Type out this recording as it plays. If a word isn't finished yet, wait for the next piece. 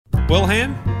Well,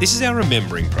 Ham, this is our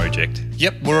remembering project.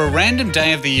 Yep, where a random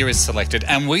day of the year is selected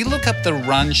and we look up the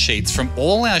run sheets from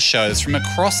all our shows from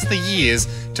across the years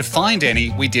to find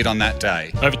any we did on that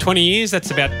day. Over 20 years,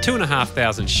 that's about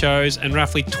 2,500 shows and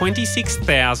roughly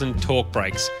 26,000 talk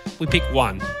breaks. We pick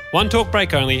one talk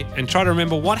break only, and try to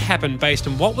remember what happened based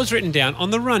on what was written down on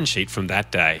the run sheet from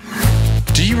that day.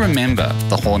 Do you remember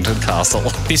the haunted castle?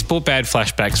 This brought bad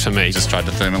flashbacks for me. Just tried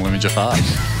to thermal image of heart.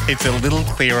 It's a little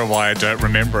clearer why I don't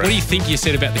remember it. What do you think you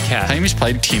said about the cat? Hamish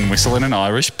played tin whistle in an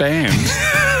Irish band.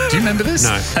 Do you remember this?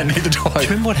 No. Neither do I. Do you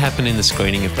remember what happened in the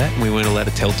screening of that and we weren't allowed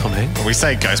to tell Tom Hanks? Well, we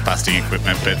say ghost-busting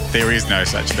equipment, but there is no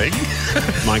such thing.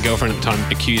 My girlfriend at the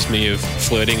time accused me of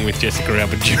flirting with Jessica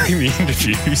Alba during the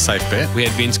interview. Safe bet. We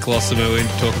had Vince Colosimo in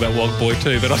to talk about Wog Boy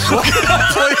 2, but I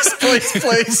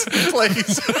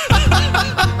Please.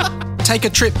 Take a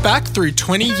trip back through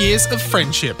 20 years of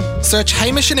friendship. Search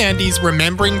Hamish and Andy's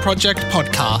Remembering Project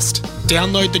podcast.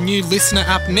 Download the new Listener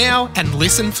app now and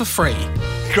listen for free.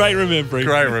 Great remembering.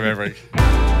 Great remembering.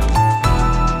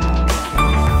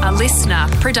 A Listener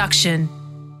production.